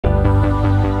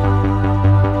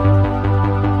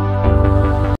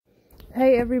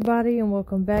everybody, and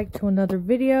welcome back to another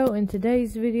video. In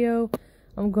today's video,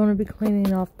 I'm going to be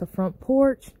cleaning off the front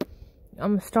porch.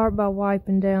 I'm going to start by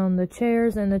wiping down the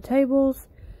chairs and the tables.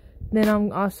 Then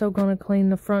I'm also going to clean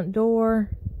the front door,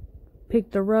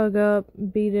 pick the rug up,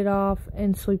 beat it off,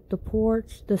 and sweep the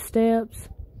porch, the steps.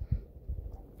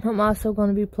 I'm also going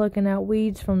to be plucking out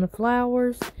weeds from the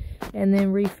flowers and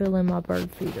then refilling my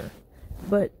bird feeder.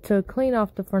 But to clean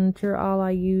off the furniture, all I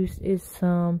use is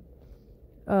some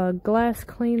glass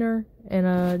cleaner and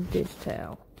a dish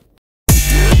towel.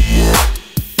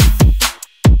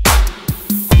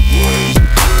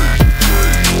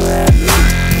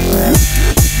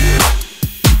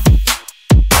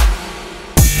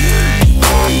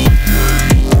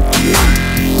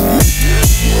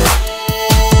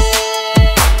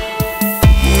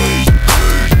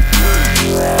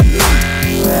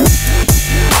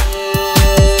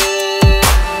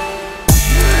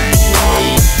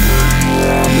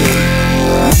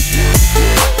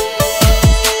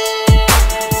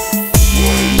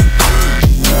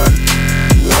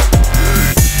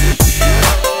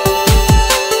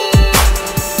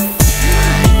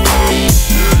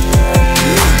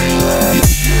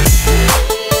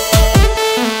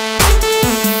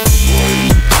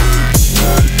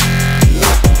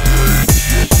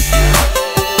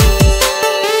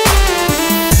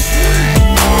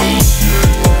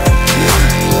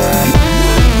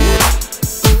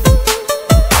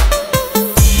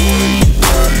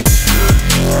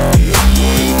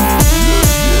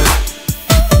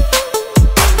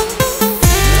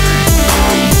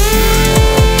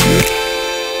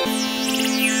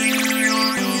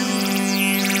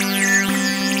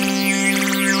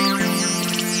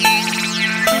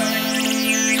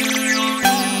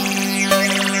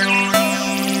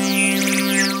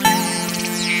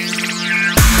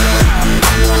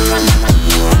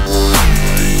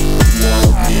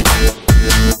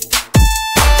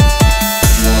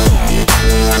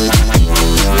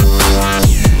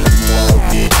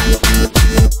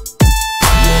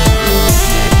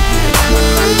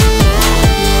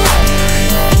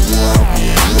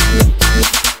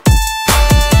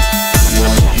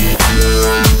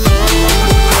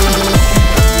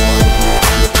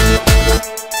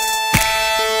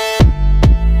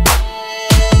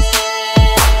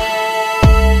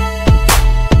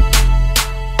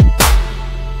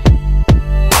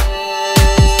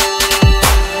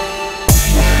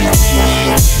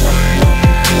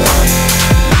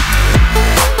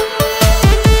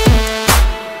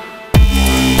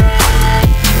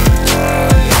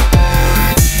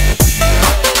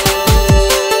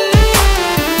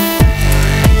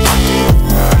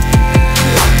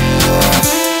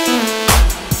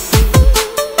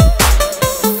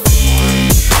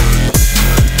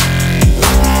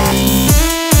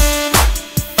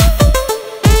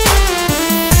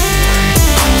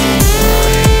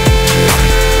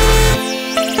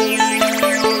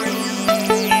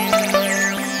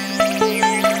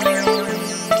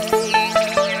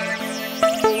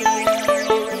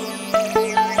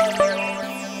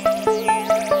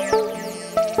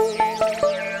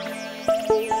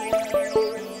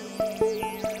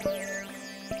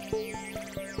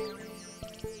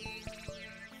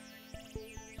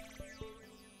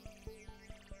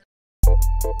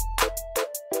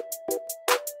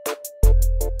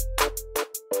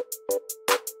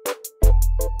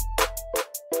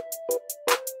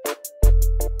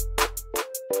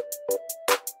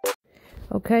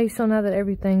 Okay, so now that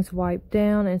everything's wiped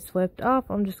down and swept off,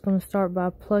 I'm just going to start by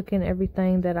plucking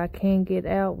everything that I can get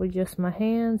out with just my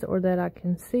hands or that I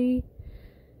can see.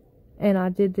 And I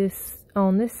did this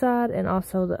on this side and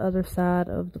also the other side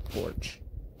of the porch.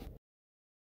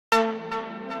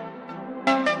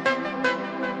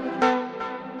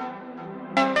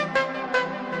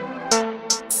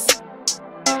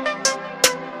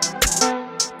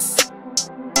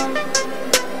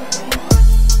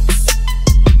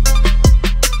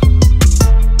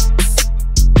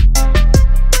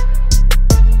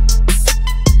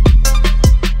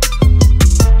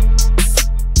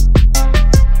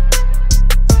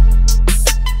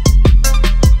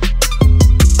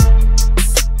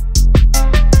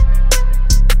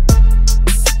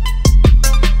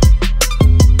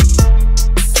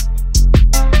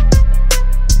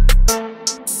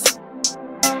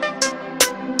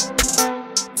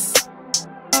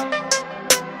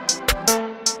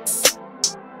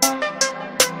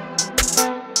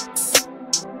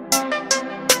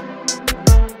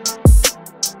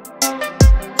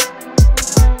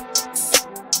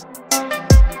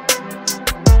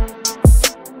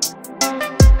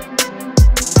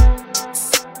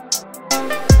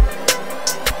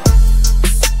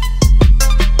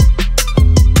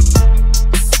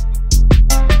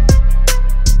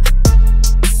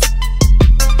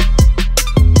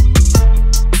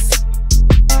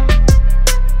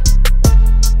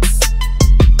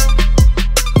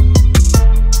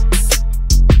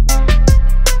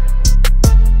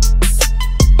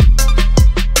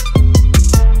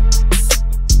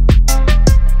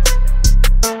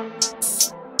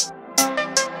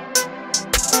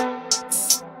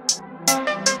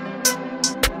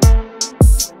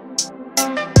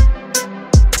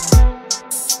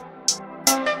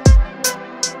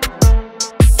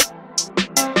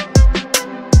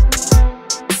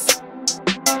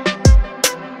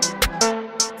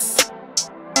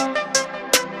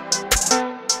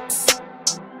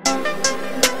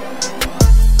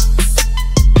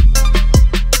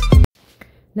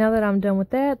 Now that I'm done with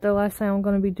that, the last thing I'm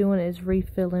going to be doing is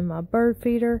refilling my bird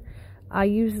feeder. I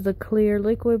use the clear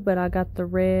liquid, but I got the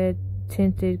red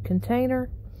tinted container,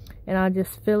 and I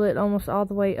just fill it almost all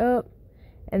the way up,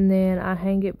 and then I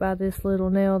hang it by this little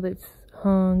nail that's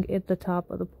hung at the top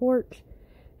of the porch.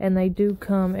 And they do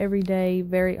come every day.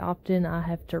 Very often I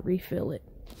have to refill it.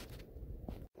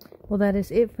 Well, that is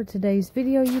it for today's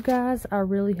video, you guys. I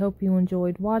really hope you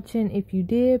enjoyed watching. If you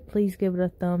did, please give it a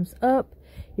thumbs up.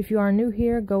 If you are new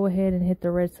here, go ahead and hit the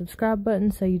red subscribe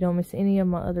button so you don't miss any of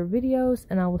my other videos.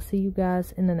 And I will see you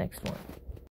guys in the next one.